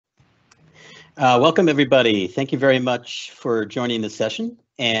Welcome, everybody. Thank you very much for joining the session.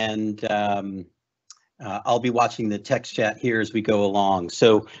 And I'll be watching the text chat here as we go along.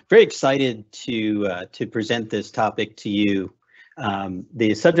 So very excited to present this topic to you.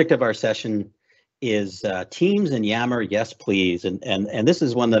 The subject of our session is Teams and Yammer, yes, please. And this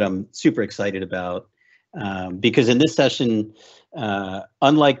is one that I'm super excited about because in this session,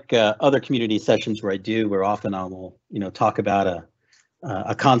 unlike other community sessions where often I will talk about a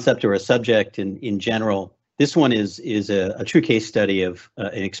concept or a subject in general. This one is a true case study of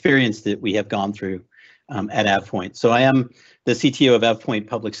an experience that we have gone through at AvePoint. So I am the CTO of AvePoint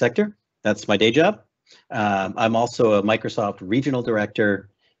Public Sector. That's my day job. I'm also a Microsoft Regional Director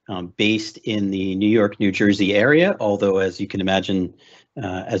based in the New York, New Jersey area, although as you can imagine,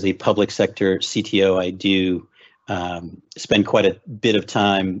 as a public sector CTO, I do spend quite a bit of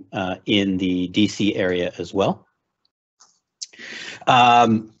time in the DC area as well.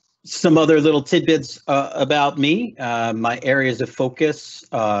 Some other little tidbits about me. My areas of focus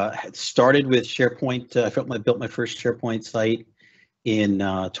started with SharePoint. I built my first SharePoint site in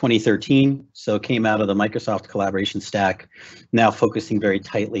 2013. So came out of the Microsoft collaboration stack, now focusing very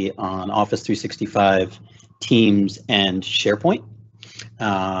tightly on Office 365, Teams, and SharePoint.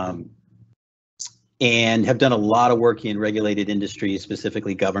 And have done a lot of work in regulated industries,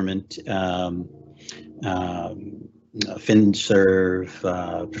 specifically government,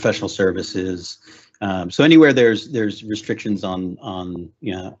 FinServ, professional services. So anywhere there's restrictions on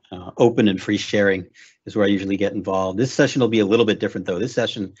open and free sharing is where I usually get involved. This session will be a little bit different though. This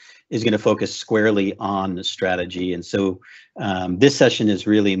session is going to focus squarely on the strategy, and so this session is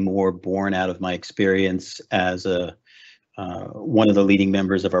really more born out of my experience as one of the leading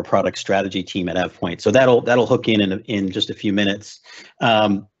members of our product strategy team at AvePoint. So that'll hook in just a few minutes.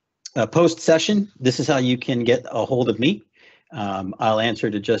 Post session, this is how you can get a hold of me. I'll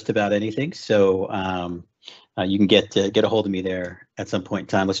answer to just about anything, so you can get a hold of me there at some point in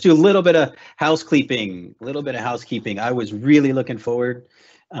time. Let's do a little bit of housekeeping. I was really looking forward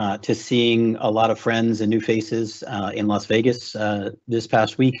to seeing a lot of friends and new faces in Las Vegas this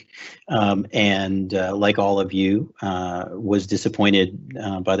past week, and like all of you, was disappointed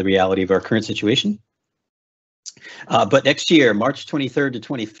by the reality of our current situation. But next year, March 23rd to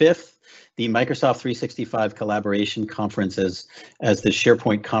 25th, the Microsoft 365 Collaboration Conference, as the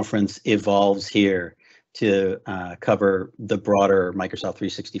SharePoint conference evolves here to cover the broader Microsoft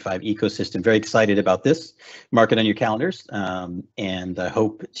 365 ecosystem. Very excited about this. Mark it on your calendars, and I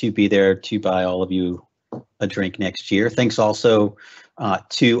hope to be there to buy all of you a drink next year. Thanks also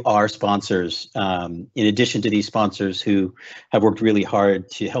to our sponsors. In addition to these sponsors who have worked really hard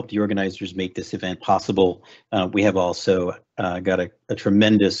to help the organizers make this event possible, we have also got a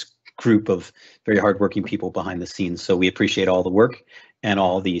tremendous group of very hardworking people behind the scenes. So we appreciate all the work and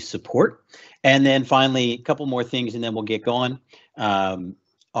all the support. And then finally, a couple more things and then we'll get going.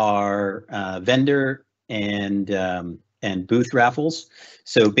 Our vendor and booth raffles.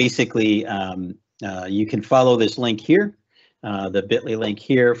 So basically, you can follow this link here, the bit.ly link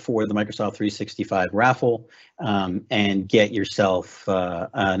here for the Microsoft 365 raffle, and get yourself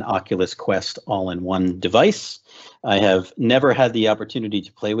an Oculus Quest all-in-one device. I have never had the opportunity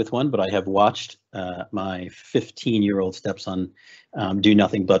to play with one, but I have watched my 15-year-old stepson do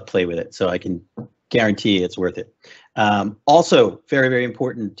nothing but play with it, so I can guarantee it's worth it. Also, very, very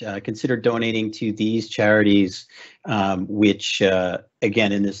important, consider donating to these charities, which,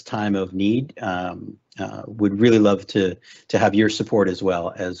 again, in this time of need, would really love to have your support as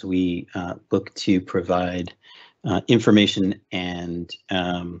well as we look to provide information and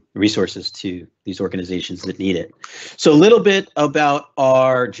resources to these organizations that need it. So a little bit about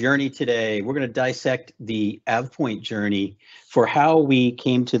our journey today. We're going to dissect the AvePoint journey for how we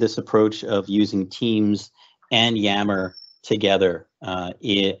came to this approach of using Teams and Yammer together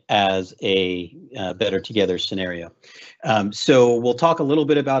as a better together scenario. So we'll talk a little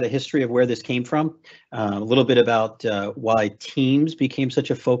bit about a history of where this came from, a little bit about why Teams became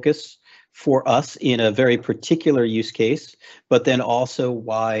such a focus for us in a very particular use case, but then also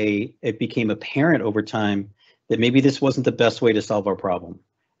why it became apparent over time that maybe this wasn't the best way to solve our problem.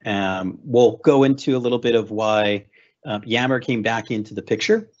 We'll go into a little bit of why Yammer came back into the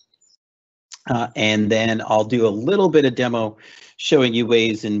picture. And then I'll do a little bit of demo showing you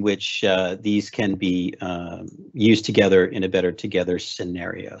ways in which these can be used together in a better together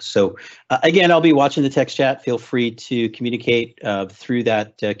scenario. So again, I'll be watching the text chat. Feel free to communicate through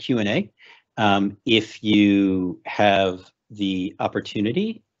that Q&A if you have the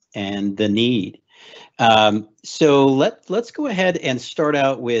opportunity and the need. So let's go ahead and start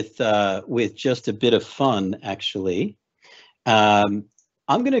out with just a bit of fun, actually.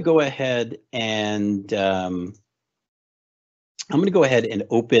 I'm going to go ahead and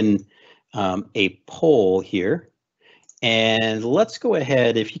open a poll here, and let's go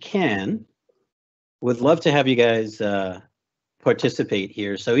ahead, if you can. Would love to have you guys participate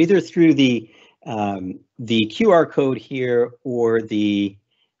here. So either through the QR code here or the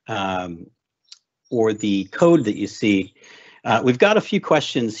code that you see. We've got a few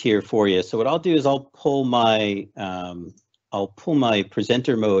questions here for you. So what I'll do is I'll pull my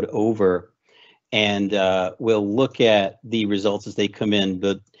presenter mode over, and we'll look at the results as they come in.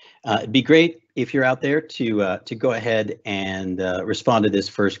 But it'd be great if you're out there to go ahead and respond to this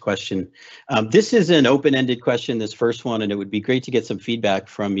first question. This is an open-ended question, this first one, and it would be great to get some feedback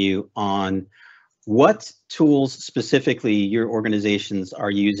from you on what tools specifically your organizations are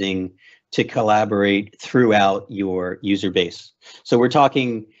using to collaborate throughout your user base. So we're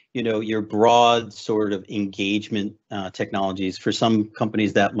talking, your broad sort of engagement technologies. For some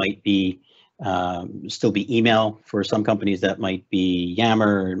companies that might be still be email. For some companies that might be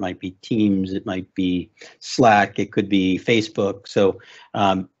Yammer, it might be Teams, it might be Slack, it could be Facebook. So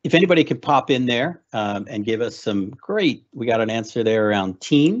if anybody could pop in there and give us some great, we got an answer there around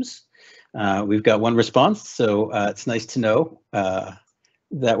Teams. We've got one response, so it's nice to know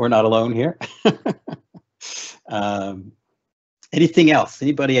that we're not alone here. Anything else?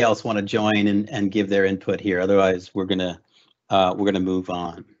 Anybody else want to join and give their input here? Otherwise, we're gonna move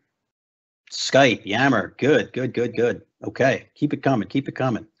on. Skype, Yammer, good. Okay, keep it coming.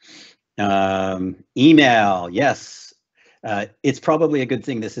 Email, yes. It's probably a good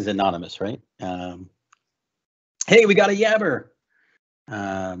thing this is anonymous, right? Hey, we got a Yammer.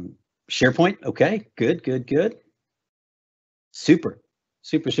 SharePoint, okay, good. Super.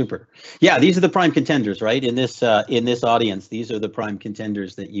 Yeah, these are the prime contenders, right? In this audience, these are the prime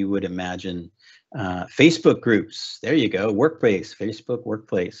contenders that you would imagine. Facebook groups, there you go. Workplace, Facebook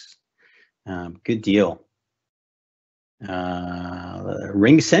Workplace, good deal.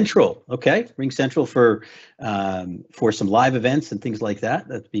 Ring Central, okay, Ring Central for some live events and things like that.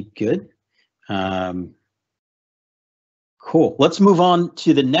 That'd be good. Cool. Let's move on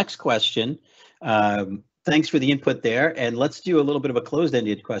to the next question. Thanks for the input there, and let's do a little bit of a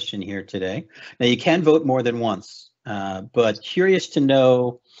closed-ended question here today. Now, you can vote more than once, but curious to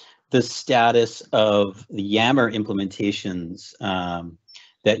know the status of the Yammer implementations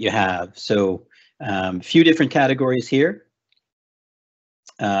that you have. So a few different categories here.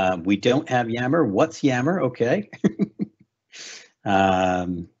 We don't have Yammer. What's Yammer? Okay.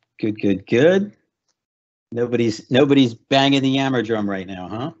 Good. Nobody's banging the Yammer drum right now,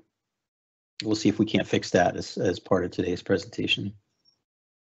 huh? We'll see if we can't fix that as part of today's presentation.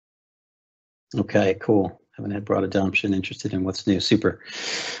 Okay, cool. Haven't had broad adoption, interested in what's new. Super.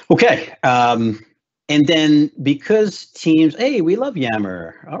 Okay. And then because Teams, hey, we love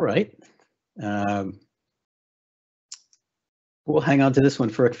Yammer. All right. We'll hang on to this one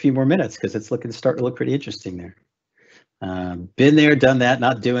for a few more minutes because it's starting to look pretty interesting there. Been there, done that,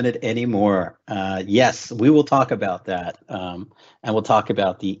 not doing it anymore. Yes, we will talk about that, and we'll talk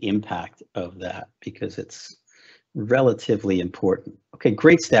about the impact of that because it's relatively important. Okay,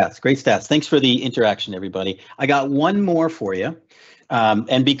 great stats. Thanks for the interaction, everybody. I got one more for you,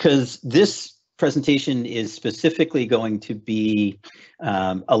 and because this presentation is specifically going to be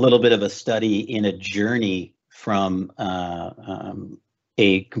a little bit of a study in a journey from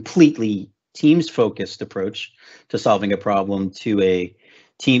a completely Teams-focused approach to solving a problem to a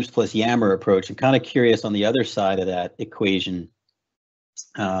Teams plus Yammer approach. I'm kind of curious on the other side of that equation,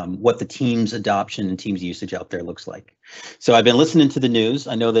 what the Teams adoption and Teams usage out there looks like. So I've been listening to the news.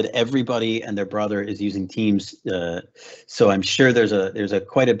 I know that everybody and their brother is using Teams, so I'm sure there's a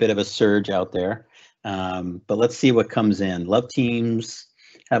quite a bit of a surge out there. But let's see what comes in. Love Teams.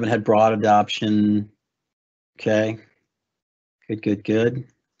 Haven't had broad adoption. Okay.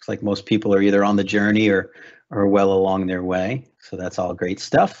 Good. Looks like most people are either on the journey or well along their way. So that's all great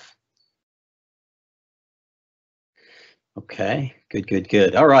stuff. Okay,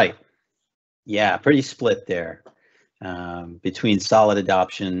 good. All right. Yeah, pretty split there between solid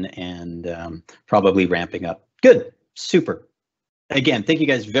adoption and probably ramping up. Good, super. Again, thank you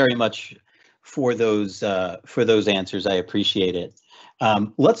guys very much for those answers. I appreciate it.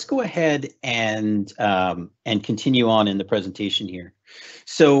 Let's go ahead and continue on in the presentation here.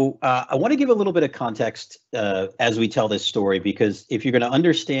 So I want to give a little bit of context as we tell this story, because if you're going to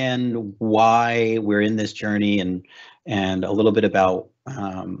understand why we're in this journey and a little bit about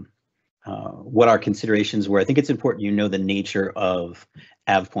what our considerations were, I think it's important you know the nature of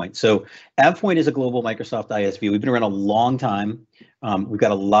AvePoint. So AvePoint is a global Microsoft ISV. We've been around a long time. We've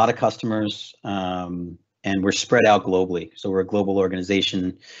got a lot of customers. and we're spread out globally. So we're a global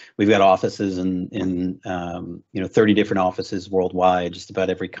organization. We've got offices in 30 different offices worldwide, just about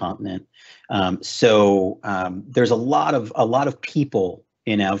every continent. There's a lot of people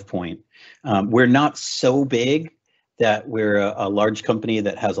in AvePoint. We're not so big that we're a large company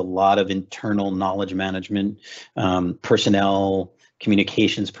that has a lot of internal knowledge management personnel,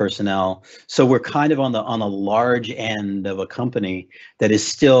 communications personnel. So we're kind of on the large end of a company that is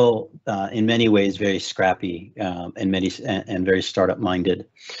still, in many ways, very scrappy and very startup minded.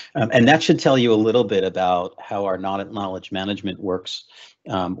 And that should tell you a little bit about how our knowledge management works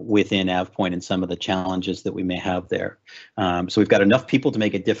within AvePoint and some of the challenges that we may have there. So we've got enough people to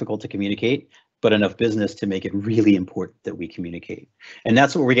make it difficult to communicate, but enough business to make it really important that we communicate. And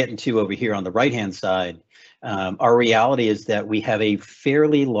that's what we're getting to over here on the right-hand side. Our reality is that we have a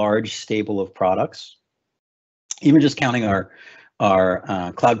fairly large stable of products, even just counting our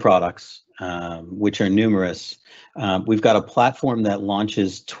cloud products, which are numerous. We've got a platform that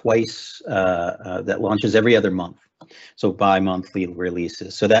launches twice, that launches every other month. So bi-monthly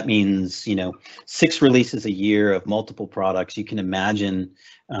releases. So that means, 6 releases a year of multiple products. You can imagine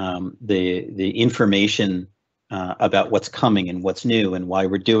the information about what's coming and what's new and why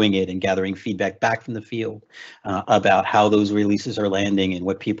we're doing it, and gathering feedback back from the field about how those releases are landing and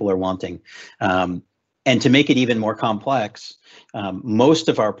what people are wanting. And to make it even more complex, most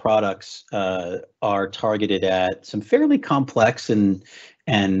of our products are targeted at some fairly complex and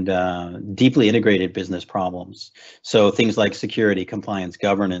deeply integrated business problems. So things like security, compliance,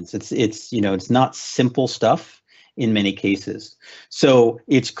 governance. It's not simple stuff in many cases. So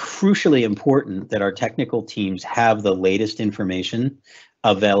it's crucially important that our technical teams have the latest information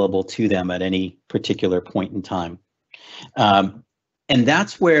available to them at any particular point in time. And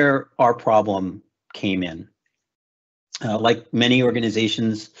that's where our problem came in. Like many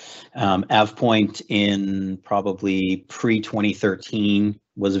organizations, AvePoint in probably pre-2013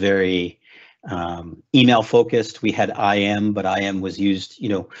 was very email focused. We had IM, but IM was used,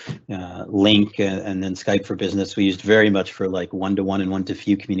 Link and then Skype for Business. We used very much for like one-to-one and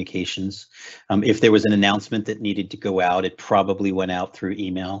one-to-few communications. If there was an announcement that needed to go out, it probably went out through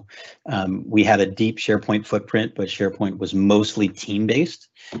email. We had a deep SharePoint footprint, but SharePoint was mostly team-based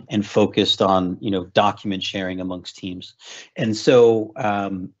and focused on, document sharing amongst teams. And so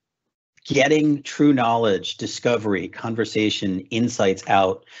getting true knowledge, discovery, conversation, insights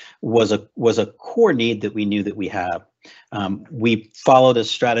out was a core need that we knew that we have. We followed a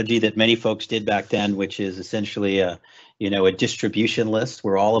strategy that many folks did back then, which is essentially a distribution list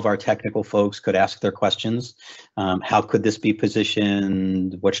where all of our technical folks could ask their questions. How could this be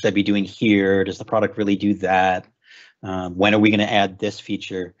positioned? What should I be doing here? Does the product really do that? When are we going to add this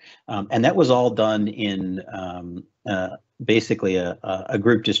feature? And that was all done in basically a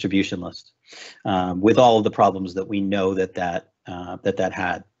group distribution list with all of the problems that we know that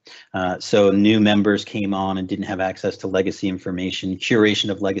had. So new members came on and didn't have access to legacy information. Curation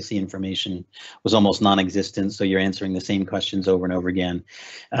of legacy information was almost non-existent. So you're answering the same questions over and over again.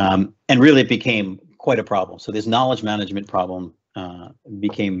 And really it became quite a problem. So this knowledge management problem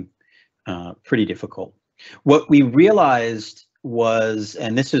became pretty difficult. What we realized was,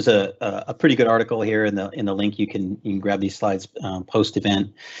 and this is a pretty good article here in the link. You can grab these slides post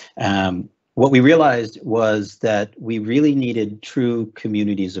event. What we realized was that we really needed true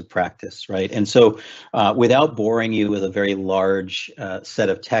communities of practice, right? And so without boring you with a very large set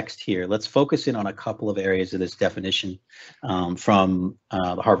of text here, let's focus in on a couple of areas of this definition from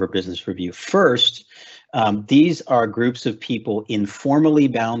the Harvard Business Review. First, these are groups of people informally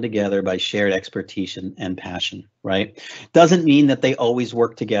bound together by shared expertise and passion, right? Doesn't mean that they always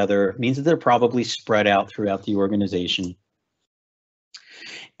work together. It means that they're probably spread out throughout the organization.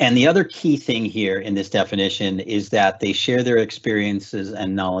 And the other key thing here in this definition is that they share their experiences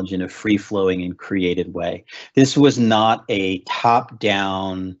and knowledge in a free-flowing and creative way. This was not a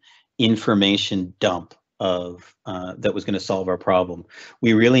top-down information dump that was going to solve our problem.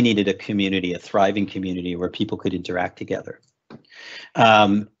 We really needed a community, a thriving community where people could interact together. Back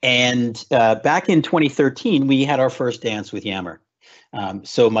in 2013, we had our first dance with Yammer.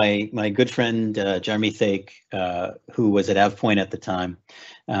 So my good friend Jeremy Thake, who was at AvePoint at the time,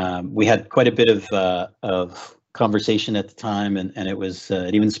 we had quite a bit of conversation at the time, and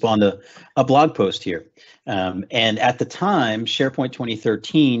it even spawned a blog post here. And at the time, SharePoint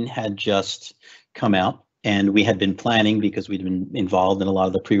 2013 had just come out. And we had been planning, because we'd been involved in a lot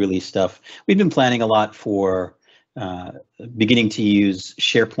of the pre-release stuff. We'd been planning a lot for beginning to use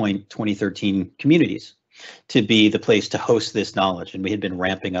SharePoint 2013 communities to be the place to host this knowledge. And we had been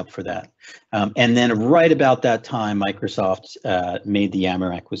ramping up for that. And then right about that time, Microsoft made the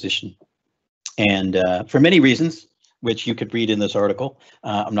Yammer acquisition. And for many reasons, which you could read in this article,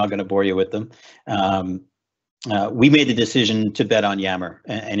 I'm not going to bore you with them. We made the decision to bet on Yammer,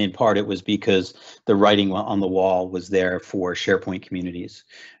 and in part it was because the writing on the wall was there for SharePoint communities.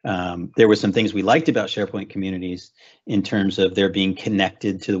 There were some things we liked about SharePoint communities in terms of their being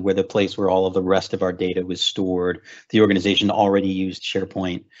connected to where the place where all of the rest of our data was stored. The organization already used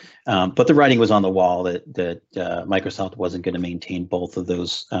SharePoint, but the writing was on the wall that Microsoft wasn't going to maintain both of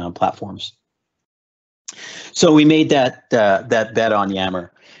those platforms. So we made that bet on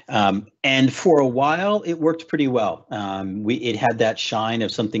Yammer, and for a while it worked pretty well. It had that shine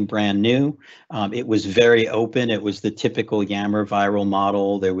of something brand new. It was very open. It was the typical Yammer viral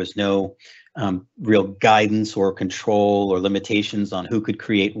model. There was no real guidance or control or limitations on who could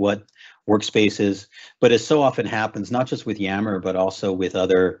create what workspaces. But as so often happens, not just with Yammer but also with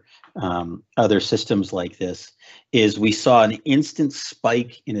other systems like this, is we saw an instant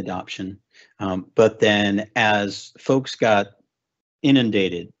spike in adoption. But then as folks got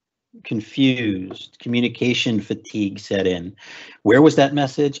inundated, confused, communication fatigue set in. Where was that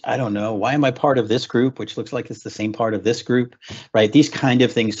message? I don't know. Why am I part of this group, which looks like it's the same part of this group, right? These kind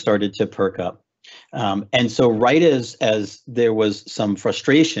of things started to perk up. And so right as there was some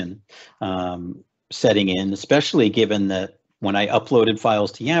frustration setting in, especially given that when I uploaded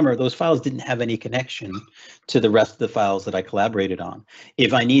files to Yammer, those files didn't have any connection to the rest of the files that I collaborated on.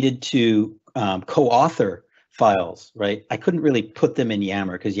 If I needed to co-author files, right, I couldn't really put them in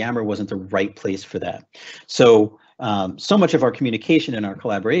Yammer because Yammer wasn't the right place for that. So so much of our communication and our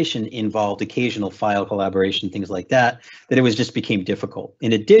collaboration involved occasional file collaboration, things like that, that it just became difficult.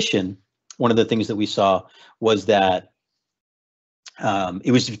 In addition, one of the things that we saw was that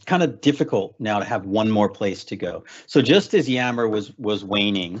it was kind of difficult now to have one more place to go. So just as Yammer was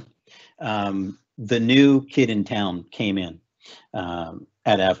waning, the new kid in town came in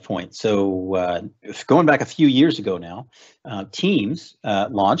at AvePoint. So going back a few years ago now, Teams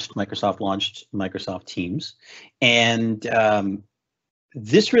Microsoft launched Microsoft Teams, and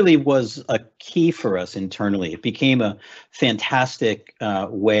this really was a key for us internally. It became a fantastic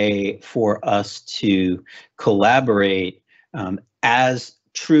way for us to collaborate as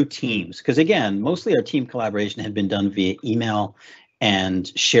true teams, because again, mostly our team collaboration had been done via email and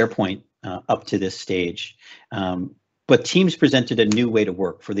SharePoint up to this stage. But Teams presented a new way to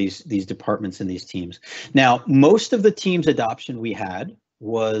work for these departments and these teams. Now, most of the Teams adoption we had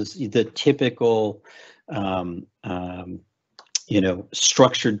was the typical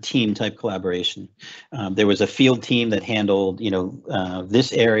structured team type collaboration. There was a field team that handled,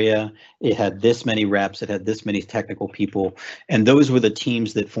 this area. It had this many reps. It had this many technical people, and those were the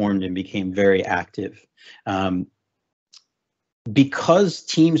teams that formed and became very active. Because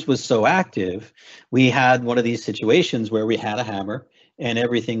Teams was so active, we had one of these situations where we had a hammer and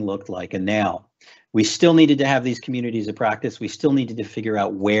everything looked like a nail. We still needed to have these communities of practice. We still needed to figure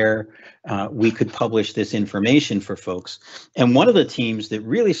out where we could publish this information for folks. And one of the teams that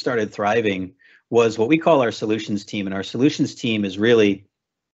really started thriving was what we call our solutions team. And our solutions team is really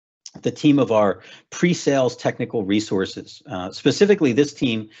the team of our pre-sales technical resources. Specifically, this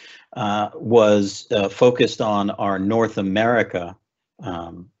team was focused on our North America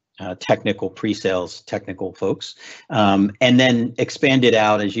technical pre-sales technical folks, and then expanded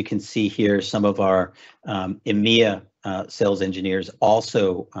out. As you can see here, some of our EMEA sales engineers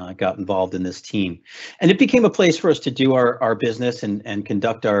also got involved in this team, and it became a place for us to do our business and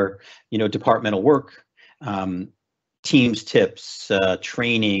conduct our departmental work. Teams tips,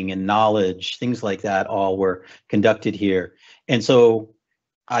 training and knowledge, things like that all were conducted here. And so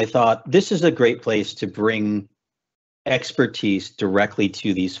I thought this is a great place to bring expertise directly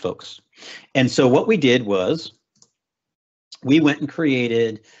to these folks. And so what we did was we went and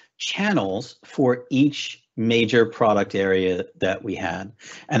created channels for each major product area that we had.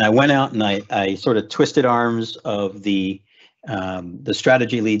 And I went out and I sort of twisted arms of the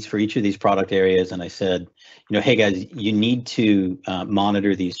strategy leads for each of these product areas. And I said, hey guys, you need to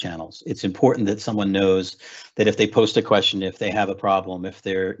monitor these channels. It's important that someone knows that if they post a question, if they have a problem, if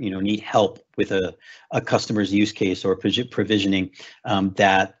they're, need help with a customer's use case or provisioning,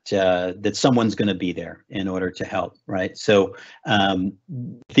 that someone's going to be there in order to help, right? So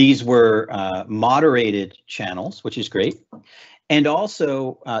these were moderated channels, which is great. And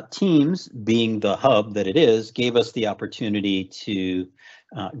also Teams, being the hub that it is, gave us the opportunity to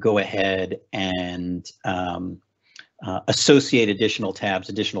go ahead and associate additional tabs,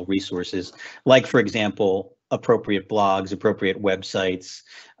 additional resources, like, for example, appropriate blogs, appropriate websites.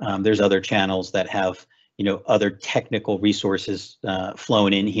 There's other channels that have, other technical resources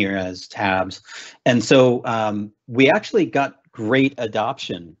flown in here as tabs. And so we actually got great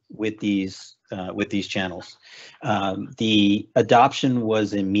adoption with these these channels. The adoption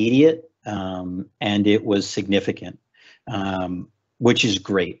was immediate, and it was significant, which is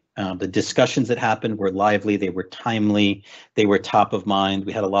great. The discussions that happened were lively, they were timely, they were top of mind.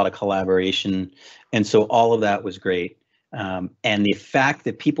 We had a lot of collaboration, and so all of that was great. And the fact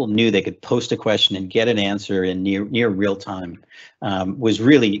that people knew they could post a question and get an answer in near real time was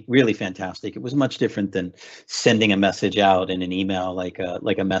really, really fantastic. It was much different than sending a message out in an email, like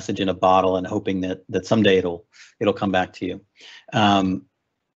a message in a bottle, and hoping that someday it'll come back to you.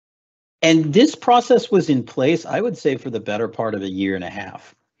 And this process was in place, I would say, for the better part of a year and a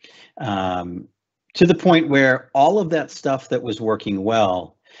half, to the point where all of that stuff that was working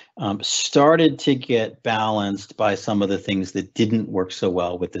well started to get balanced by some of the things that didn't work so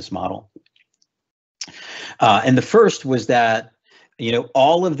well with this model. And the first was that,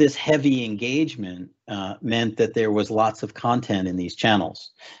 all of this heavy engagement meant that there was lots of content in these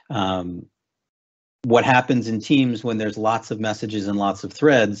channels. What happens in Teams when there's lots of messages and lots of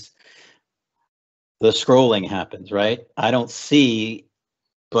threads? The scrolling happens, right? I don't see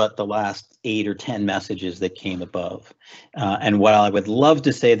but the last 8 or 10 messages that came above. And while I would love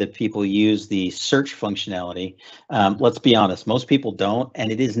to say that people use the search functionality, let's be honest, most people don't, and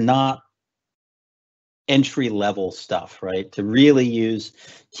it is not entry-level stuff, right? To really use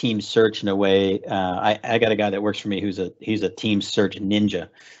Teams search in a way, I got a guy that works for me he's a Teams search ninja,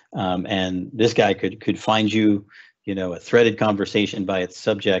 and this guy could find you, a threaded conversation by its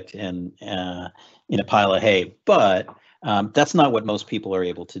subject and in a pile of hay, but that's not what most people are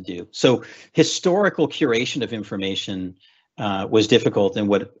able to do. So historical curation of information was difficult, and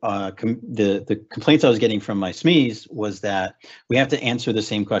what the complaints I was getting from my SMEs was that we have to answer the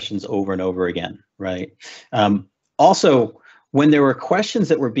same questions over and over again, right? Also, when there were questions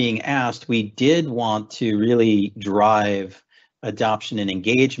that were being asked, we did want to really drive adoption and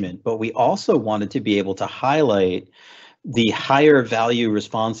engagement, but we also wanted to be able to highlight the higher value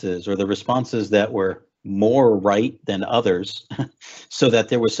responses, or the responses that were more right than others, so that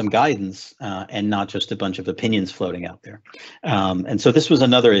there was some guidance and not just a bunch of opinions floating out there. And so this was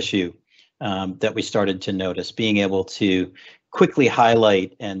another issue that we started to notice, being able to quickly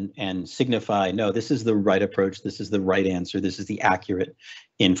highlight and signify, no, this is the right approach, this is the right answer, this is the accurate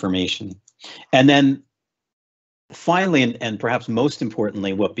information. And then finally, and perhaps most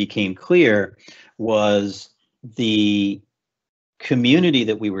importantly, what became clear was the community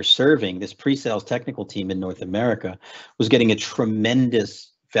that we were serving, this pre-sales technical team in North America, was getting a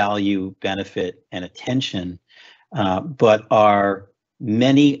tremendous value, benefit, and attention, but our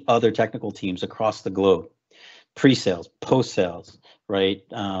many other technical teams across the globe, pre-sales, post-sales, right,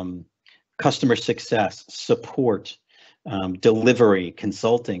 customer success, support, delivery,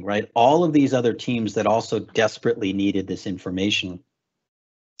 consulting, right, all of these other teams that also desperately needed this information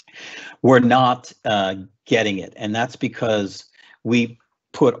were not getting it. And that's because we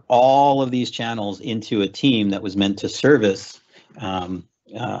put all of these channels into a team that was meant to service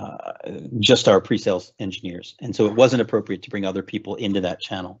just our pre-sales engineers. And so it wasn't appropriate to bring other people into that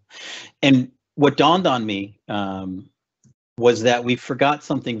channel. And what dawned on me was that we forgot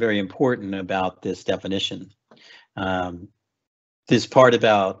something very important about this definition. This part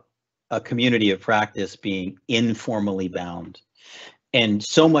about a community of practice being informally bound. And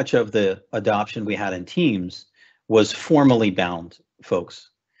so much of the adoption we had in Teams was formally bound folks.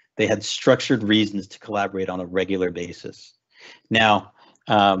 They had structured reasons to collaborate on a regular basis. Now,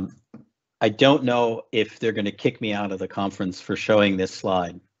 I don't know if they're going to kick me out of the conference for showing this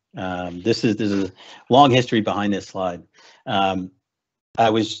slide. This is a long history behind this slide. I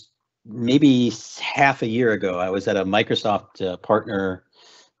was maybe half a year ago, I was at a Microsoft partner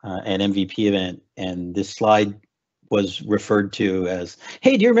and MVP event, and this slide was referred to as,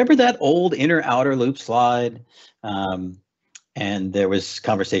 hey, do you remember that old inner outer loop slide? And there was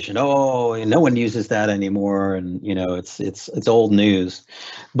conversation, oh, no one uses that anymore, and it's old news.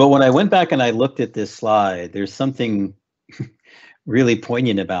 But when I went back and I looked at this slide, there's something really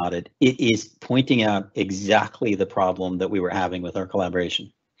poignant about it. It is pointing out exactly the problem that we were having with our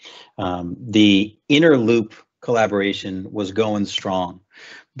collaboration. The inner loop collaboration was going strong,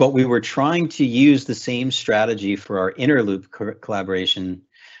 but we were trying to use the same strategy for our inner loop collaboration.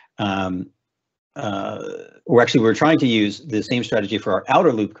 We were trying to use the same strategy for our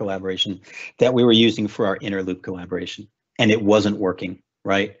outer loop collaboration that we were using for our inner loop collaboration, and it wasn't working.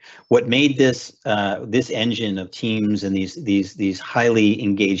 right? What made this this engine of teams and these highly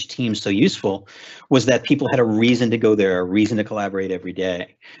engaged teams so useful was that people had a reason to go there, a reason to collaborate every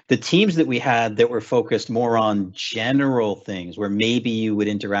day. The teams that we had that were focused more on general things, where maybe you would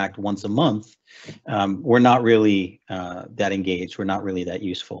interact once a month, were not really that engaged, were not really that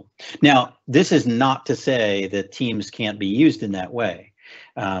useful. Now, this is not to say that teams can't be used in that way.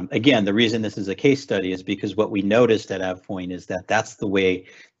 Again, the reason this is a case study is because what we noticed at AvePoint is that that's the way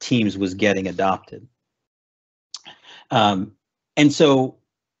Teams was getting adopted. And so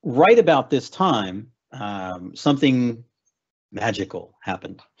right about this time, something magical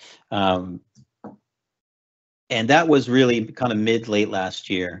happened. And that was really kind of mid-late last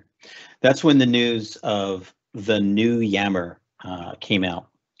year. That's when the news of the new Yammer came out.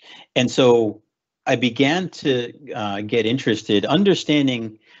 And so I began to get interested,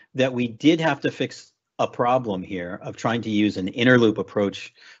 understanding that we did have to fix a problem here of trying to use an inner loop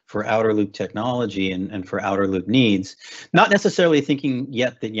approach for outer loop technology and for outer loop needs, not necessarily thinking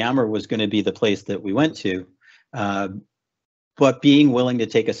yet that Yammer was going to be the place that we went to, but being willing to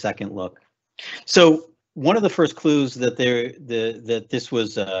take a second look. So one of the first clues that this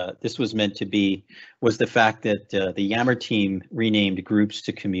was meant to be was the fact that the Yammer team renamed groups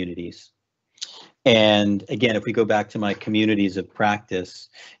to communities. And again, if we go back to my communities of practice,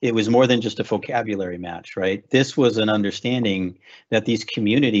 it was more than just a vocabulary match, right? This was an understanding that these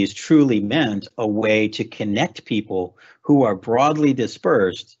communities truly meant a way to connect people who are broadly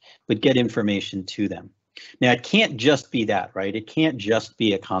dispersed, but get information to them. Now, it can't just be that, right? It can't just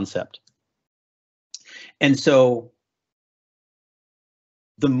be a concept. And so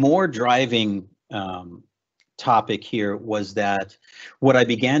the more driving topic here was that what I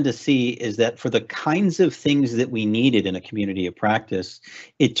began to see is that for the kinds of things that we needed in a community of practice,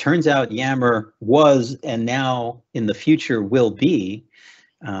 it turns out Yammer was, and now in the future will be,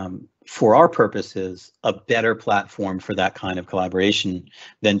 for our purposes, a better platform for that kind of collaboration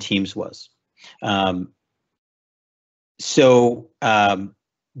than Teams was.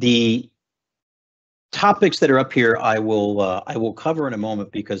 The topics that are up here, I will cover in a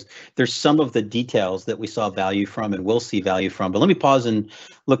moment, because there's some of the details that we saw value from and will see value from. But let me pause and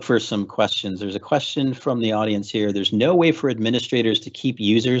look for some questions. There's a question from the audience here. There's no way for administrators to keep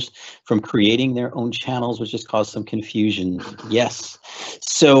users from creating their own channels, which has caused some confusion. Yes.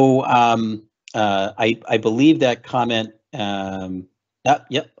 So I believe that comment.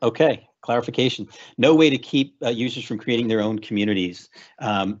 Yep. Okay. Clarification. No way to keep users from creating their own communities.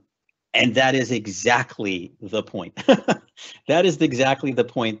 And that is exactly the point. That is exactly the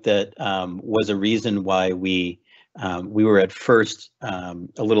point that was a reason why we were at first a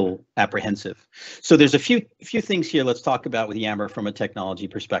little apprehensive. So there's a few things here let's talk about with Yammer from a technology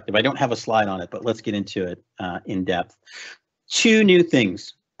perspective. I don't have a slide on it, but let's get into it in depth. Two new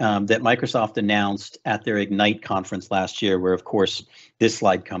things that Microsoft announced at their Ignite conference last year, where of course this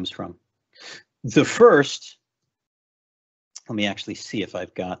slide comes from. The first, let me actually see if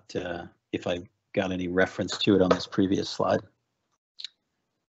I've got any reference to it on this previous slide.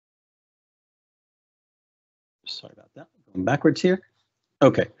 Sorry about that. Going backwards here.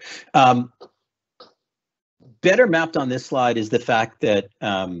 Okay. Better mapped on this slide is the fact that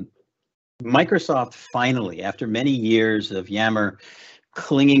Microsoft finally, after many years of Yammer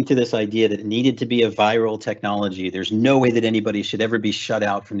clinging to this idea that it needed to be a viral technology, there's no way that anybody should ever be shut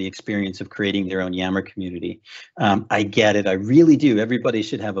out from the experience of creating their own Yammer community. I get it, I really do. Everybody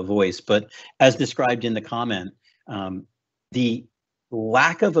should have a voice, but as described in the comment, the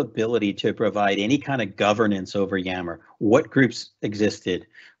lack of ability to provide any kind of governance over Yammer, what groups existed,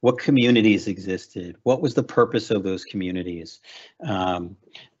 what communities existed, what was the purpose of those communities,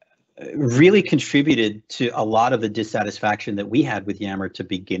 really contributed to a lot of the dissatisfaction that we had with Yammer to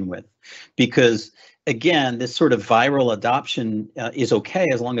begin with. Because again, this sort of viral adoption is okay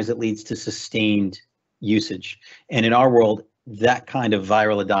as long as it leads to sustained usage. And in our world, that kind of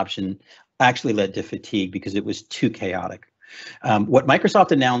viral adoption actually led to fatigue because it was too chaotic. What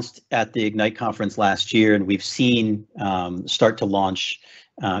Microsoft announced at the Ignite conference last year, and we've seen start to launch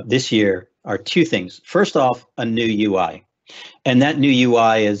this year, are two things. First off, a new UI. And that new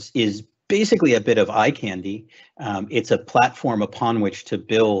UI is basically a bit of eye candy. It's a platform upon which to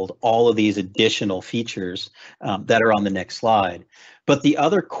build all of these additional features that are on the next slide. But the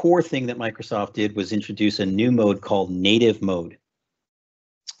other core thing that Microsoft did was introduce a new mode called native mode.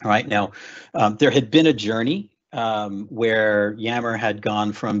 All right, now there had been a journey where Yammer had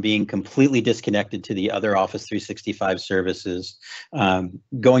gone from being completely disconnected to the other Office 365 services.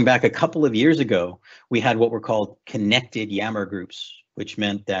 Going back a couple of years ago, we had what were called connected Yammer groups, which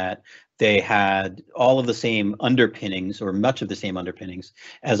meant that they had all of the same underpinnings, or much of the same underpinnings,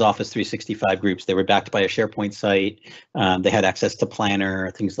 as Office 365 groups. They were backed by a SharePoint site. They had access to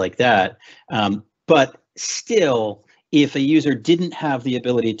Planner, things like that. But still, if a user didn't have the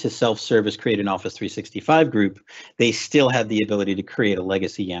ability to self-service create an Office 365 group, they still had the ability to create a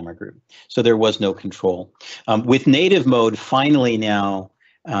legacy Yammer group. So there was no control. With native mode, finally now,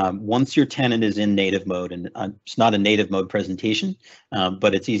 once your tenant is in native mode, and it's not a native mode presentation,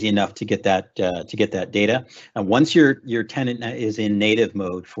 but it's easy enough to get that data. Once your tenant is in native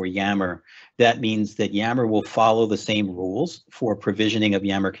mode for Yammer, that means that Yammer will follow the same rules for provisioning of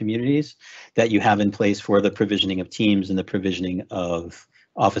Yammer communities that you have in place for the provisioning of teams and the provisioning of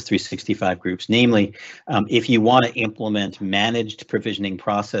Office 365 groups. Namely, if you want to implement managed provisioning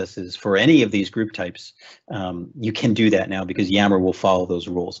processes for any of these group types, you can do that now because Yammer will follow those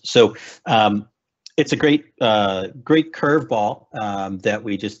rules. So it's a great curveball that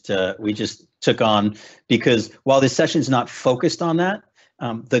we just took on, because while this session is not focused on that,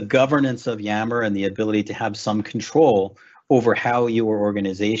 the governance of Yammer and the ability to have some control over how your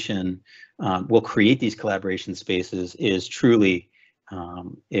organization will create these collaboration spaces is truly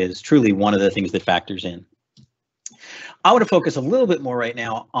one of the things that factors in. I want to focus a little bit more right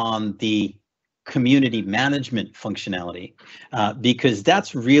now on the community management functionality, because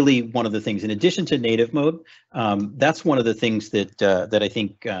that's really one of the things, in addition to native mode, that's one of the things that I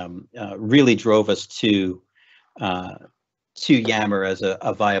think really drove us to Yammer as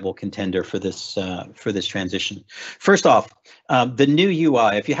a viable contender for this transition. First off, the new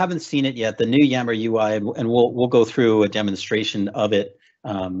UI. If you haven't seen it yet, the new Yammer UI, and we'll go through a demonstration of it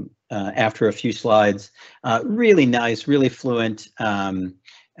after a few slides. Really nice, really fluent.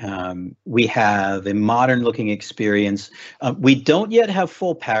 We have a modern-looking experience. We don't yet have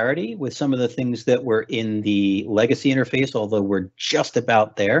full parity with some of the things that were in the legacy interface, although we're just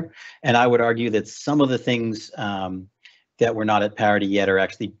about there. And I would argue that some of the things that we're not at parity yet are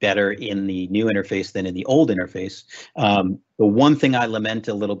actually better in the new interface than in the old interface. The one thing I lament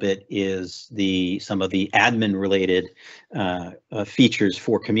a little bit is some of the admin-related features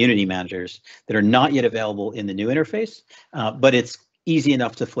for community managers that are not yet available in the new interface, but it's easy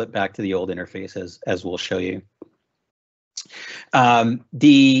enough to flip back to the old interface, as we'll show you.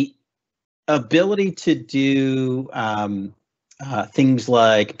 The ability to do things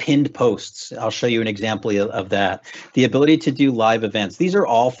like pinned posts. I'll show you an example of that. The ability to do live events. These are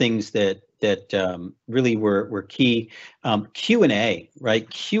all things that really were key. Q&A, right?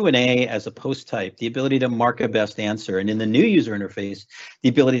 Q&A as a post type, the ability to mark a best answer, and in the new user interface, the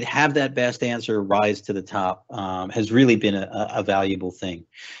ability to have that best answer rise to the top has really been a valuable thing.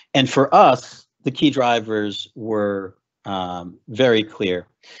 And for us, the key drivers were very clear.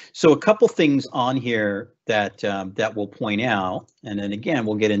 So a couple things on here that we'll point out, and then again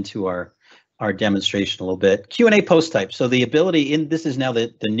we'll get into our demonstration a little bit. Q&A post type. So the ability this is now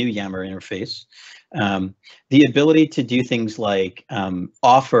the new Yammer interface. The ability to do things like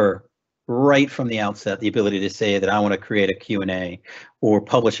offer right from the outset the ability to say that I want to create a Q&A or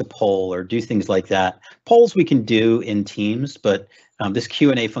publish a poll or do things like that. Polls we can do in Teams, but this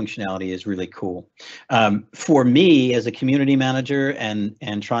Q&A functionality is really cool. For me, as a community manager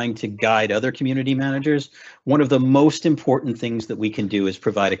and trying to guide other community managers, one of the most important things that we can do is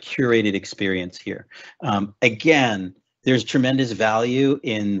provide a curated experience here. Again, there's tremendous value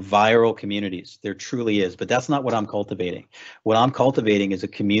in viral communities. There truly is, but that's not what I'm cultivating. What I'm cultivating is a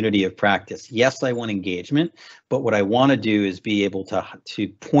community of practice. Yes, I want engagement, but what I want to do is be able to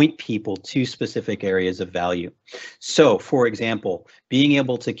point people to specific areas of value. So, for example, being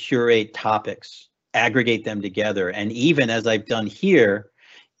able to curate topics, aggregate them together, and even as I've done here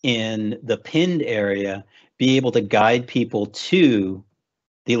in the pinned area, be able to guide people to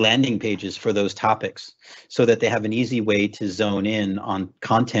the landing pages for those topics so that they have an easy way to zone in on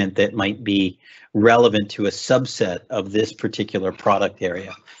content that might be relevant to a subset of this particular product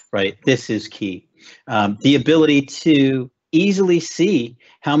area, right? This is key. The ability to easily see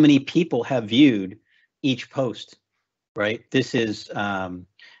how many people have viewed each post, right? This is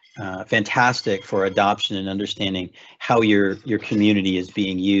fantastic for adoption and understanding how your community is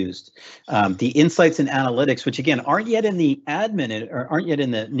being used. The insights and analytics, which again aren't yet in the admin or aren't yet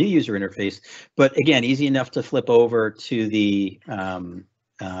in the new user interface, but again easy enough to flip over to the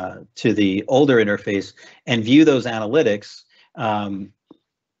older interface and view those analytics,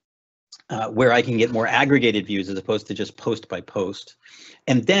 where I can get more aggregated views as opposed to just post by post.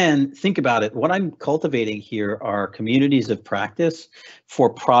 And then think about it, what I'm cultivating here are communities of practice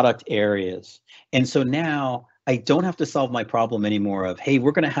for product areas. And so now I don't have to solve my problem anymore of, hey,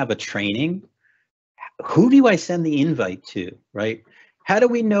 we're going to have a training. Who do I send the invite to, right? How do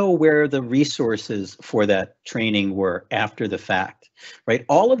we know where the resources for that training were after the fact, right?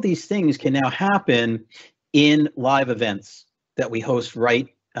 All of these things can now happen in live events that we host right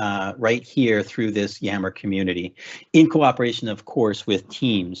here through this Yammer community, in cooperation, of course, with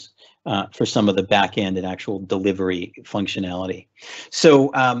teams for some of the back end and actual delivery functionality.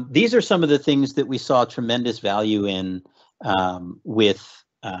 So these are some of the things that we saw tremendous value in with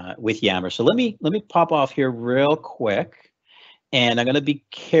Yammer. So let me pop off here real quick, and I'm going to be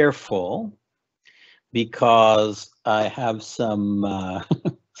careful because I have some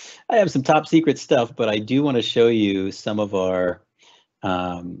I have some top secret stuff, but I do want to show you some of our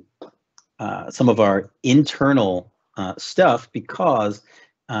internal stuff because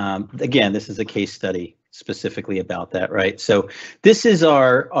again, this is a case study specifically about that, right? So this is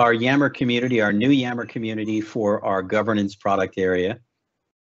our Yammer community, our new Yammer community for our governance product area.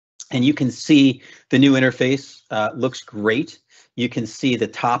 And you can see the new interface looks great. You can see the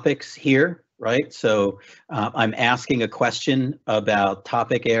topics here, right? So I'm asking a question about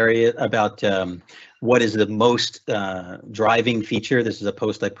topic area, about what is the most driving feature. This is a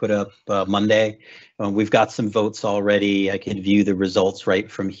post I put up Monday. We've got some votes already. I can view the results right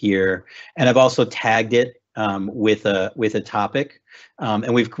from here. And I've also tagged it with a topic.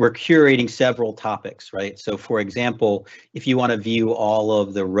 And we're curating several topics, right? So for example, if you want to view all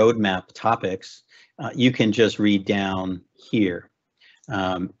of the roadmap topics, you can just read down here.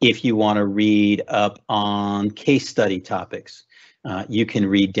 If you want to read up on case study topics, you can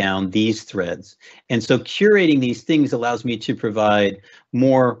read down these threads. And so curating these things allows me to provide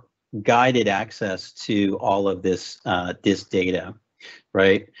more guided access to all of this data,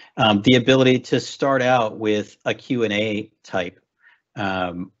 right? The ability to start out with a Q&A type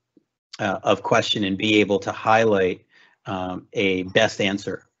of question and be able to highlight a best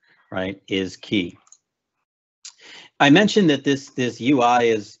answer, right, is key. I mentioned that this UI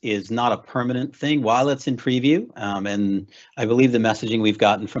is not a permanent thing while it's in preview, and I believe the messaging we've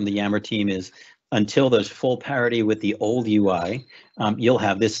gotten from the Yammer team is until there's full parity with the old UI, you'll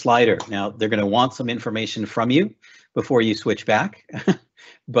have this slider. Now they're going to want some information from you before you switch back,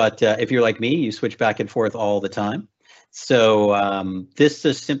 but if you're like me, you switch back and forth all the time. So this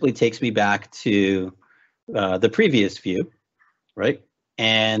just simply takes me back to the previous view, right?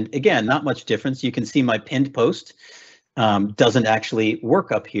 And again, not much difference. You can see my pinned post doesn't actually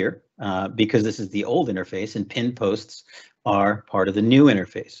work up here because this is the old interface and pinned posts are part of the new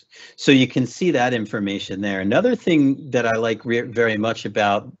interface. So you can see that information there. Another thing that I like very much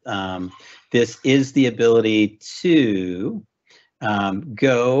about this is the ability to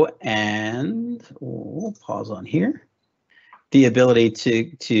go and pause on here. The ability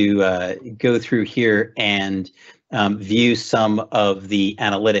to go through here and view some of the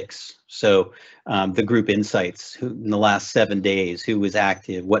analytics. So the group insights, who in the last 7 days, who was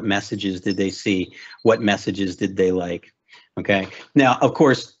active, what messages did they see, what messages did they like, okay? Now, of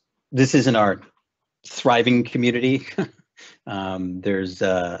course, this isn't our thriving community. There's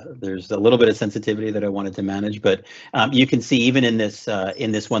a little bit of sensitivity that I wanted to manage, but you can see even in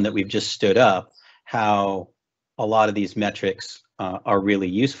this one that we've just stood up, how a lot of these metrics are really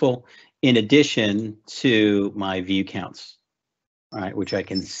useful, in addition to my view counts, right, which I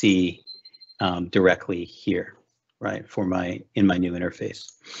can see directly here, right, in my new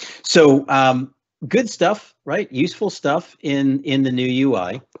interface. So good stuff, right? Useful stuff in the new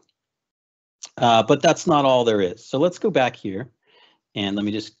UI, but that's not all there is. So let's go back here, and let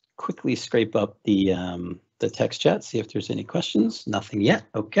me just quickly scrape up the text chat, see if there's any questions. Nothing yet.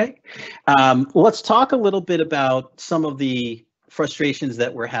 Okay. Let's talk a little bit about some of the frustrations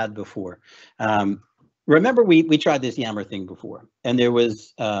that were had before. Remember, we tried this Yammer thing before, and there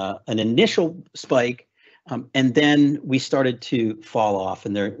was an initial spike, and then we started to fall off,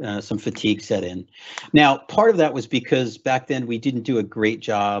 and there some fatigue set in. Now, part of that was because back then we didn't do a great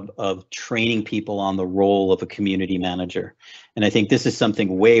job of training people on the role of a community manager. And I think this is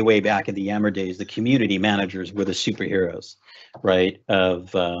something way back in the Yammer days. The community managers were the superheroes, right,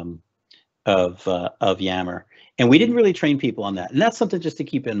 of Yammer. And we didn't really train people on that. And that's something just to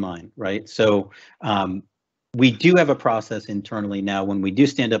keep in mind, right? So we do have a process internally now when we do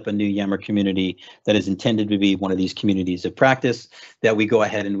stand up a new Yammer community that is intended to be one of these communities of practice, that we go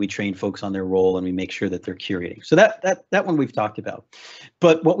ahead and we train folks on their role and we make sure that they're curating. So that one we've talked about.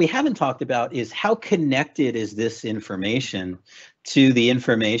 But what we haven't talked about is how connected is this information to the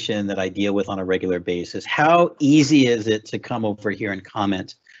information that I deal with on a regular basis? How easy is it to come over here and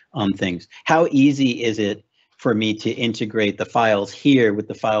comment on things? How easy is it for me to integrate the files here with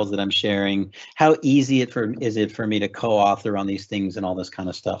the files that I'm sharing? How easy is it for me to co-author on these things and all this kind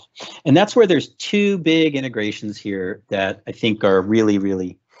of stuff? And that's where there's two big integrations here that I think are really,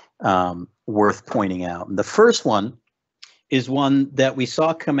 really worth pointing out. And the first one is one that we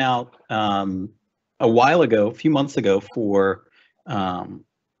saw come out a while ago, a few months ago for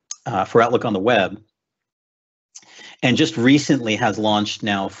Outlook on the web, and just recently has launched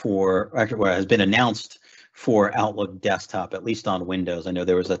now has been announced for Outlook Desktop, at least on Windows. I know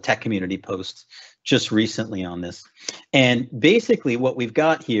there was a tech community post just recently on this. And basically what we've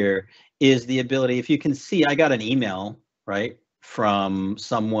got here is the ability, if you can see, I got an email, right, from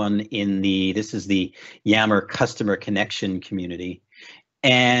someone in this is the Yammer customer connection community.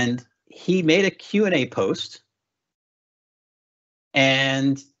 And he made a Q&A post.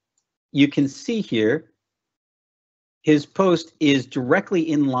 And you can see here, his post is directly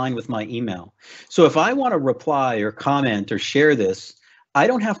in line with my email. So if I want to reply or comment or share this, I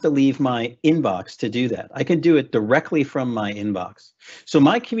don't have to leave my inbox to do that. I can do it directly from my inbox. So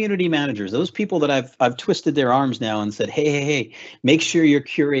my community managers, those people that I've twisted their arms now and said, hey, make sure you're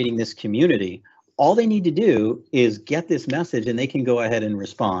curating this community. All they need to do is get this message and they can go ahead and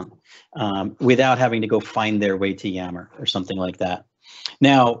respond without having to go find their way to Yammer or something like that.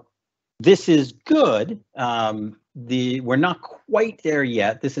 Now, this is good. We're not quite there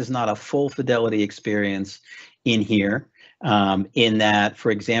yet. This is not a full fidelity experience in here. In that,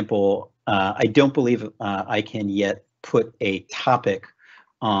 for example, I don't believe I can yet put a topic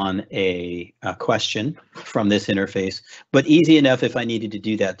on a question from this interface, but easy enough if I needed to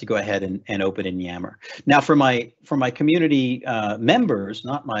do that to go ahead and open in Yammer. Now, for my community members,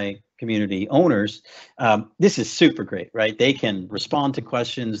 not my community owners, this is super great, right? They can respond to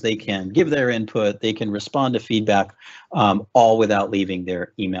questions, they can give their input, they can respond to feedback, all without leaving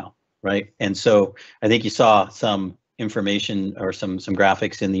their email, right? And so I think you saw some information or some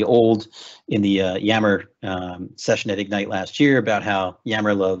graphics in the Yammer session at Ignite last year about how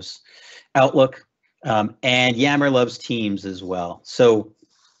Yammer loves Outlook, and Yammer loves Teams as well. So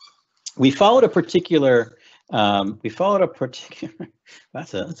we followed a particular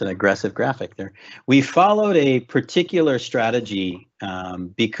that's an aggressive graphic there. We followed a particular strategy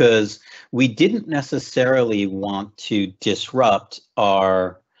because we didn't necessarily want to disrupt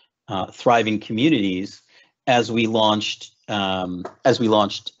our thriving communities as we launched Yammer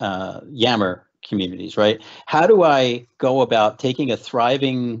communities, right? How do I go about taking a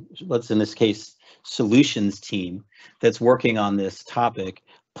thriving, let's in this case, solutions team that's working on this topic,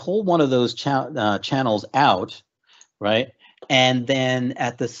 pull one of those channels out, right? And then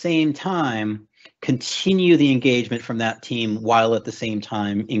at the same time, continue the engagement from that team while at the same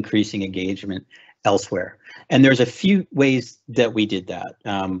time increasing engagement elsewhere. And there's a few ways that we did that.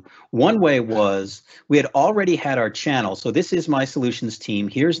 One way was we had already had our channel. So this is my solutions team.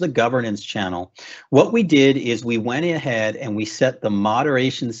 Here's the governance channel. What we did is we went ahead and we set the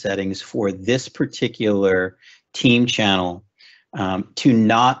moderation settings for this particular team channel to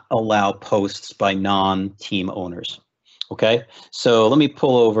not allow posts by non-team owners. Okay, so let me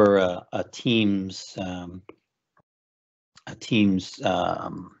pull over a Teams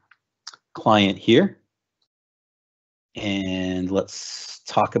client here, and let's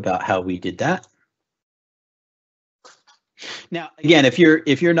talk about how we did that. Now, again, if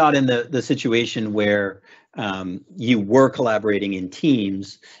you're not in the situation where you were collaborating in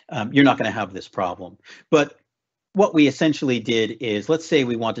teams, you're not going to have this problem. But what we essentially did is, let's say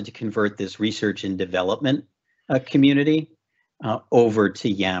we wanted to convert this research and development community over to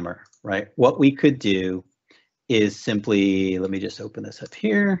Yammer, right? What we could do is simply, let me just open this up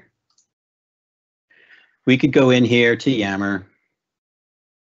here. We could go in here to Yammer.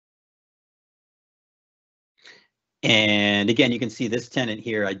 And again, you can see this tenant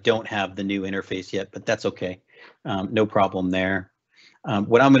here. I don't have the new interface yet, but that's okay. No problem there.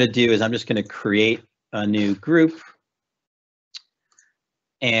 What I'm going to do is I'm just going to create a new group.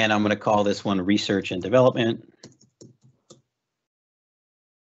 And I'm going to call this one Research and Development.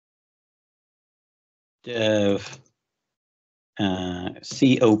 Dev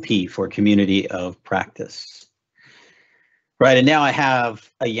COP for Community of Practice. Right, and now I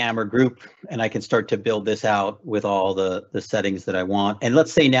have a Yammer group and I can start to build this out with all the settings that I want. And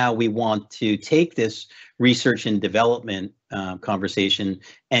let's say now we want to take this research and development conversation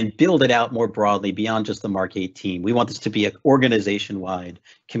and build it out more broadly beyond just the Mark 8 team. We want this to be an organization-wide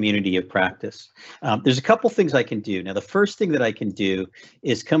community of practice. There's a couple things I can do. Now, the first thing that I can do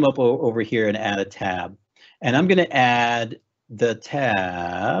is come up over here and add a tab. And I'm going to add the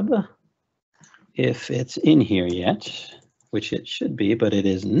tab, if it's in here yet, which it should be, but it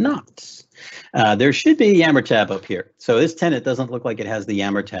is not. There should be a Yammer tab up here. So this tenant doesn't look like it has the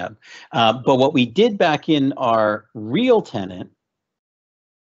Yammer tab. But what we did back in our real tenant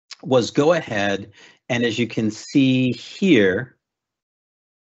was go ahead, and as you can see here,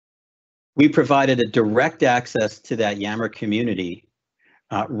 we provided a direct access to that Yammer community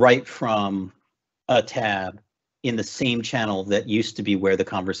right from a tab in the same channel that used to be where the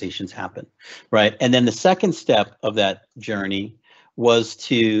conversations happen, right? And then the second step of that journey was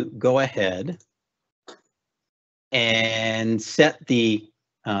to go ahead and set the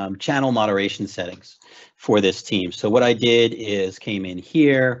channel moderation settings for this team. So what I did is came in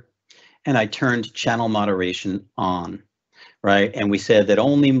here and I turned channel moderation on, right? And we said that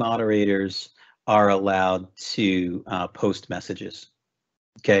only moderators are allowed to post messages.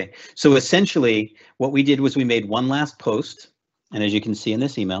 Okay, so essentially what we did was we made one last post, and as you can see in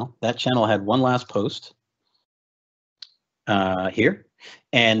this email, that channel had one last post here,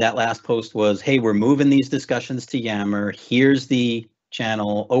 and that last post was, hey, we're moving these discussions to Yammer, here's the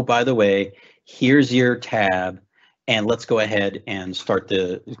channel, oh, by the way, here's your tab, and let's go ahead and start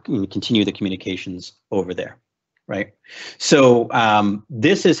continue the communications over there, right? So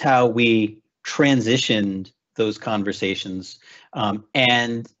this is how we transitioned those conversations.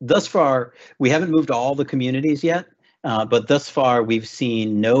 And thus far, we haven't moved all the communities yet, but thus far we've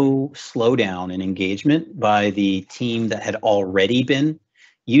seen no slowdown in engagement by the team that had already been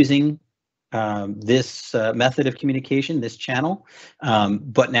using this method of communication, this channel,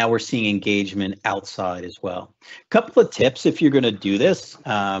 but now we're seeing engagement outside as well. A couple of tips if you're going to do this.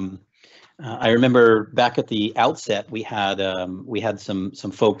 I remember back at the outset, we had some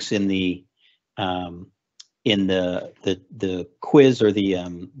folks in the quiz or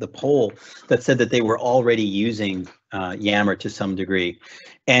the poll that said that they were already using Yammer to some degree,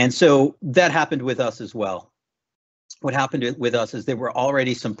 and so that happened with us as well. What happened with us is there were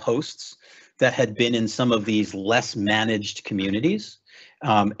already some posts that had been in some of these less managed communities.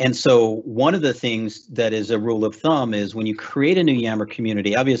 And so one of the things that is a rule of thumb is when you create a new Yammer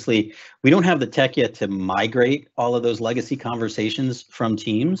community, obviously we don't have the tech yet to migrate all of those legacy conversations from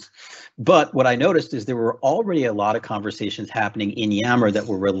Teams. But what I noticed is there were already a lot of conversations happening in Yammer that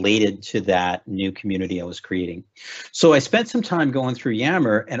were related to that new community I was creating. So I spent some time going through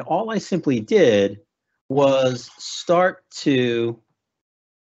Yammer, and all I simply did was start to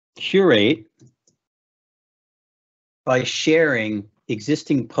curate by sharing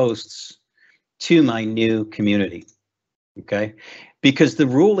existing posts to my new community, okay? Because the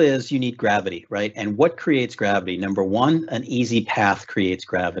rule is you need gravity, right? And what creates gravity? Number one, an easy path creates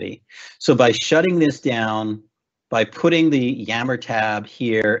gravity. So by shutting this down, by putting the Yammer tab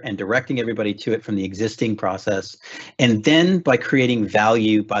here and directing everybody to it from the existing process, and then by creating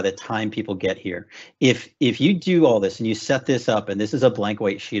value by the time people get here. If you do all this and you set this up and this is a blank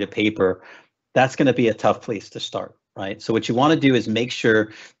white sheet of paper, that's going to be a tough place to start, right? So what you want to do is make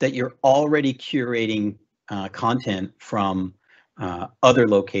sure that you're already curating content from other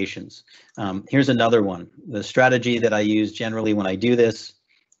locations. Here's another one. The strategy that I use generally when I do this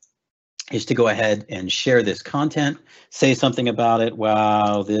is to go ahead and share this content, say something about it.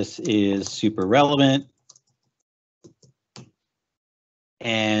 Wow, this is super relevant.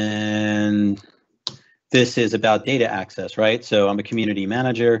 And this is about data access, right? So I'm a community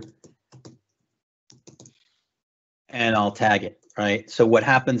manager and I'll tag it, right? So what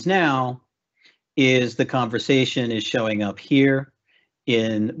happens now is the conversation is showing up here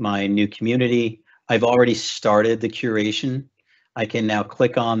in my new community. I've already started the curation. I can now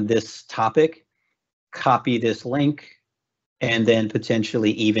click on this topic, copy this link, and then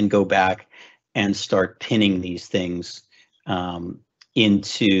potentially even go back and start pinning these things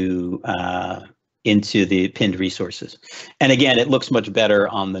into the pinned resources. And again, it looks much better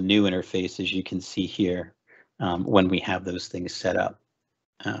on the new interface, as you can see here, when we have those things set up.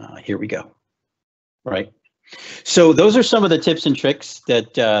 Here we go, right? So those are some of the tips and tricks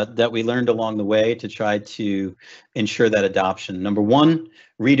that we learned along the way to try to ensure that adoption. Number one,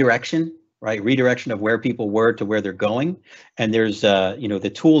 redirection, right? Redirection of where people were to where they're going. And there's,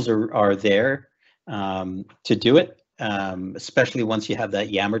 the tools are there to do it, especially once you have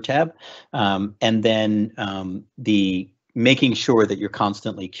that Yammer tab. And then the making sure that you're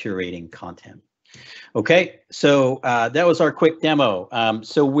constantly curating content. Okay, so that was our quick demo.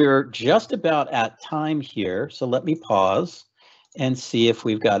 So we're just about at time here. So let me pause and see if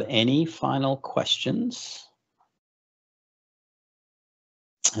we've got any final questions.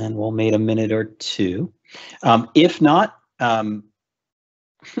 And we'll wait a minute or two. If not,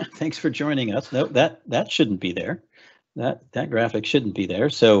 thanks for joining us. No, that shouldn't be there. That graphic shouldn't be there.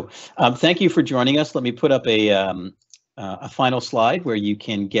 So thank you for joining us. Let me put up a a final slide where you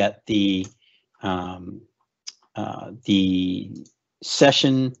can get the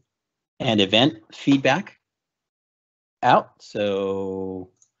session and event feedback out. So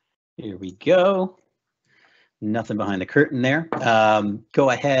here we go. Nothing behind the curtain there. Go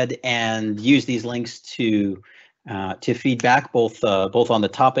ahead and use these links to feedback both on the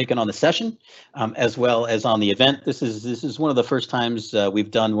topic and on the session, as well as on the event. This is one of the first times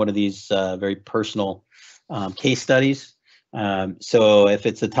we've done one of these very personal case studies. So if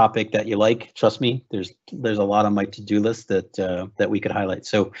it's a topic that you like, trust me, there's a lot on my to-do list that we could highlight.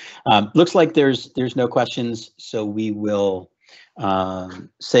 So looks like there's no questions, so we will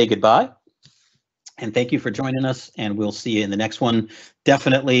say goodbye. And thank you for joining us, and we'll see you in the next one.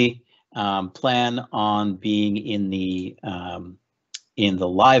 Definitely plan on being in the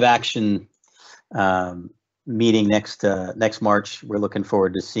live action meeting next March. We're looking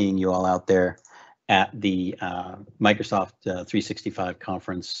forward to seeing you all out there at the Microsoft 365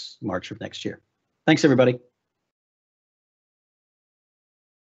 conference March of next year. Thanks, everybody.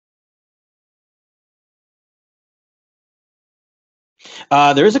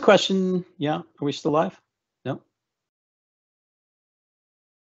 There is a question. Yeah, are we still live? No.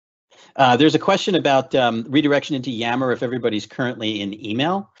 There's a question about redirection into Yammer if everybody's currently in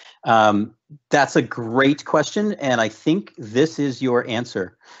email. That's a great question, and I think this is your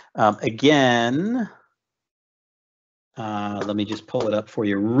answer. Again, let me just pull it up for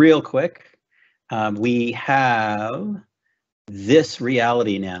you real quick. We have this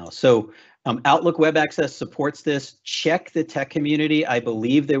reality now. So Outlook Web Access supports this. Check the tech community. I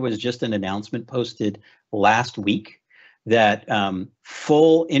believe there was just an announcement posted last week that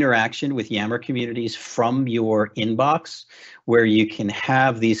full interaction with Yammer communities from your inbox, where you can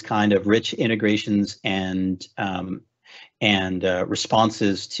have these kind of rich integrations and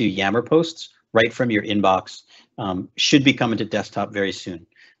responses to Yammer posts right from your inbox, should be coming to desktop very soon.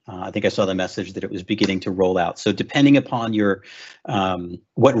 I think I saw the message that it was beginning to roll out. So depending upon your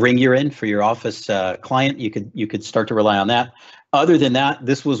what ring you're in for your Office client, you could start to rely on that. Other than that,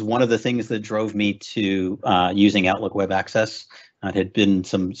 this was one of the things that drove me to using Outlook Web Access. It had been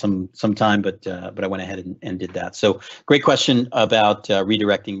some time, but I went ahead and did that. So great question about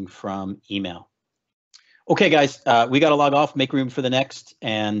redirecting from email. Okay, guys, we got to log off, make room for the next,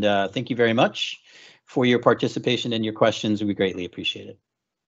 and thank you very much for your participation and your questions. We greatly appreciate it.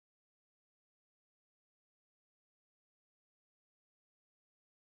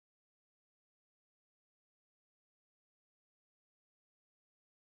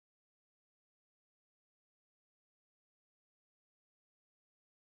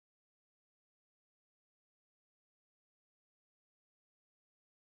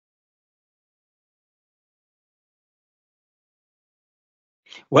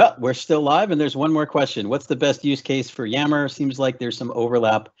 Well, we're still live, and there's one more question. What's the best use case for Yammer? Seems like there's some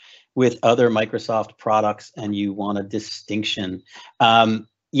overlap with other Microsoft products, and you want a distinction.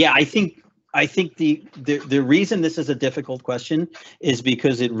 Yeah, I think the reason this is a difficult question is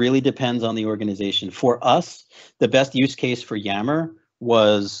because it really depends on the organization. For us, the best use case for Yammer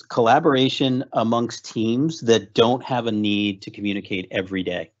was collaboration amongst teams that don't have a need to communicate every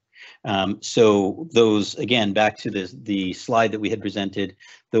day. So those, again, back to the slide that we had presented,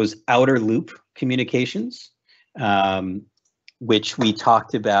 those outer loop communications, which we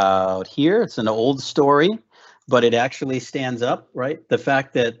talked about here. It's an old story, but it actually stands up, right? The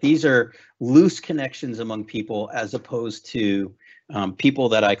fact that these are loose connections among people as opposed to people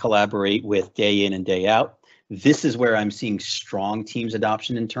that I collaborate with day in and day out. This is where I'm seeing strong Teams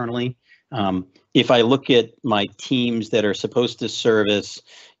adoption internally. If I look at my teams that are supposed to service,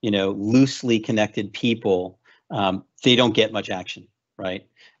 loosely connected people, they don't get much action, right?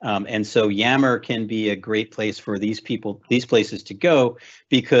 And so Yammer can be a great place for these places to go,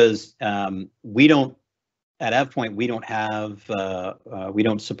 because we don't, at AvePoint, we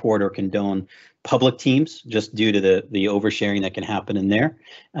don't support or condone public teams, just due to the oversharing that can happen in there.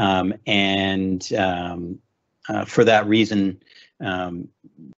 For that reason,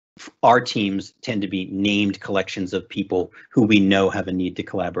 our teams tend to be named collections of people who we know have a need to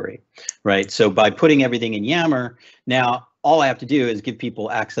collaborate, right? So by putting everything in Yammer, now all I have to do is give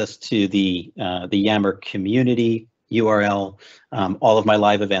people access to the Yammer community URL. All of my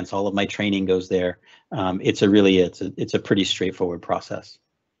live events, all of my training goes there. It's a pretty straightforward process.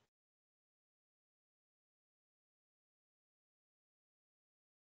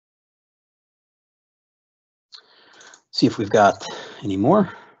 See if we've got any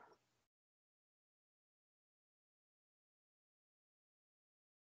more.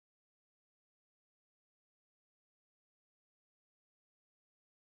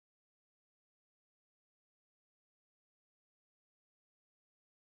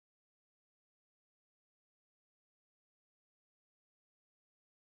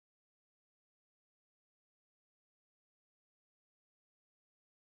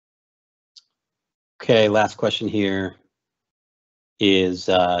 Okay, last question here is,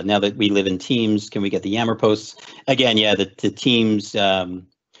 now that we live in Teams, can we get the Yammer posts? Again, yeah, the Teams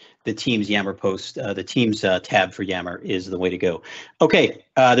Yammer post, the Teams tab for Yammer is the way to go. Okay,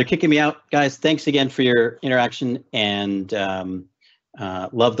 they're kicking me out, guys. Thanks again for your interaction, and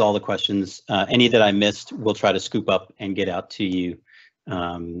loved all the questions. Any that I missed, we'll try to scoop up and get out to you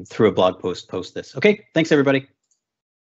through a blog post this. Okay, thanks everybody.